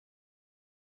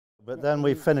But then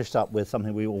we finished up with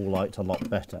something we all liked a lot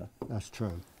better. That's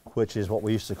true. Which is what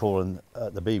we used to call in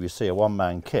the BBC a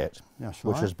one-man kit. That's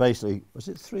right. Which was basically, was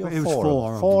it three or it four?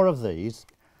 Was four of these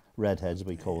redheads,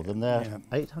 we call them. They're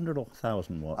yeah. 800 or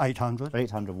 1,000 watts? 800.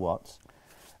 800 watts.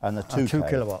 And the 2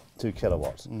 kilowatt. 2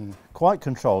 kilowatts. Quite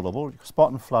controllable,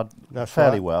 spot and flood That's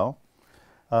fairly right.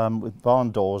 well, with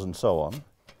barn doors and so on.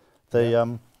 They,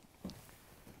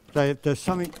 there's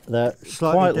something they're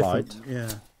slightly quite different. light.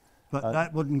 Yeah, but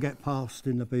that wouldn't get past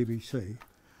in the BBC,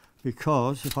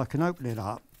 because if I can open it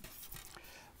up,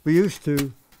 we used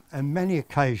to, on many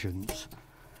occasions,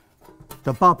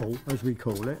 the bubble, as we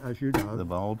call it, as you know, The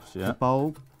bulbs, yeah. the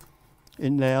bulb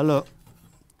in there, look,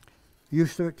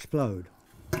 used to explode.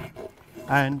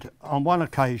 And on one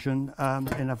occasion,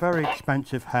 in a very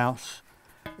expensive house,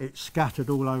 it scattered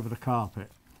all over the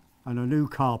carpet, and a new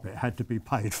carpet had to be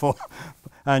paid for.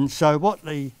 And so what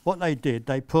they did,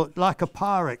 they put, like a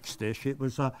Pyrex dish, it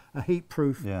was a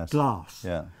heat-proof glass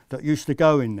that used to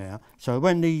go in there. So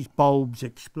when these bulbs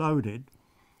exploded,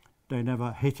 they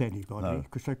never hit anybody,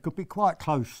 because they could be quite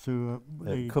close to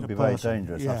it could be very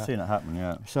dangerous. I've seen it happen,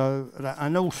 yeah. So,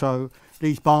 and also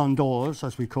these barn doors,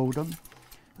 as we called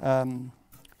them,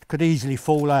 could easily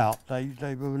fall out.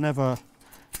 They were never.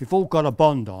 We've all got a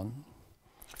bond on,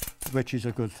 which is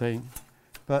a good thing.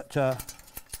 But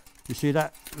you see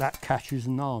that catches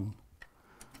none.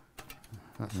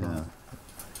 That's right.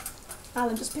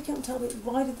 Alan, just pick up and tell me,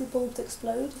 why did the bulbs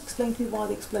explode? Explain to me why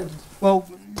they exploded. Well,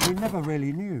 we never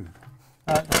really knew.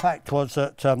 The fact was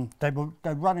that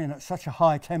they're running at such a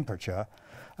high temperature,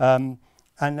 and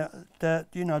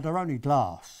they're only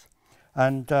glass,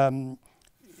 and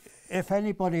if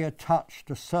anybody had touched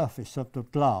the surface of the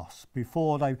glass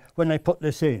before when they put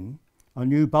this in, a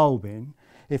new bulb in,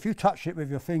 if you touched it with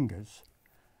your fingers,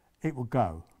 it would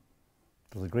go.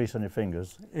 The grease on your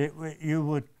fingers.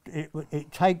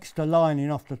 It takes the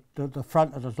lining off the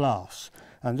front of the glass,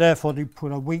 and therefore they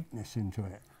put a weakness into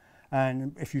it.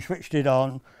 And if you switched it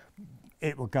on,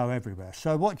 it would go everywhere.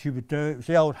 So what you would do, it was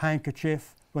the old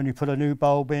handkerchief when you put a new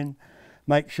bulb in,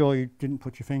 make sure you didn't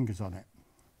put your fingers on it,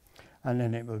 and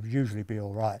then it would usually be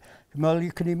all right. Well,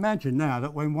 you can imagine now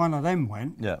that when one of them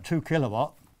went, 2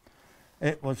 kilowatt,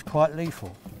 it was quite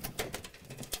lethal.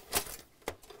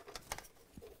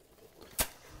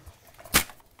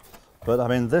 But I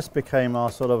mean, this became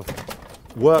our sort of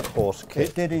workhorse kit.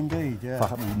 It did indeed, yeah.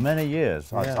 For many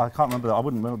years. Yeah. I can't remember, I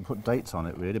wouldn't remember to put dates on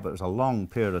it really, but it was a long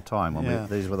period of time when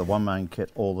these were the one-man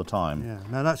kit all the time. Yeah,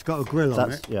 now that's got a grill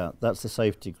on it. Yeah, that's the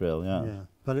safety grill, yeah.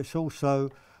 But it's also,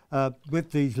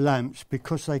 with these lamps,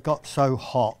 because they got so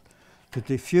hot, to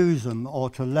diffuse them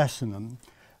or to lessen them,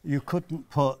 you couldn't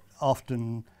put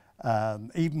often,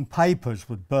 even papers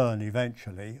would burn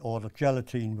eventually, or the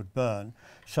gelatine would burn.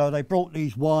 So they brought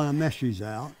these wire meshes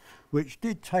out, which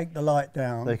did take the light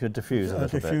down. They could diffuse a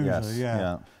little bit, yes.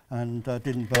 Yeah. And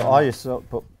didn't burn. Well, I used to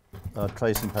put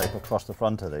tracing paper across the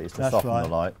front of these to soften the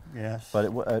light. Yes. But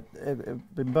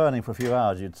it'd been burning for a few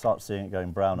hours, you'd start seeing it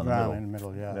going brown in the middle. Brown in the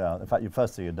middle, yeah. Yeah. In fact,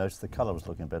 first thing you'd notice the colour was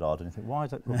looking a bit odd, and you think, why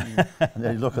is it looking... And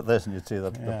then you look at this and you see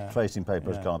the tracing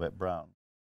paper has gone a bit brown.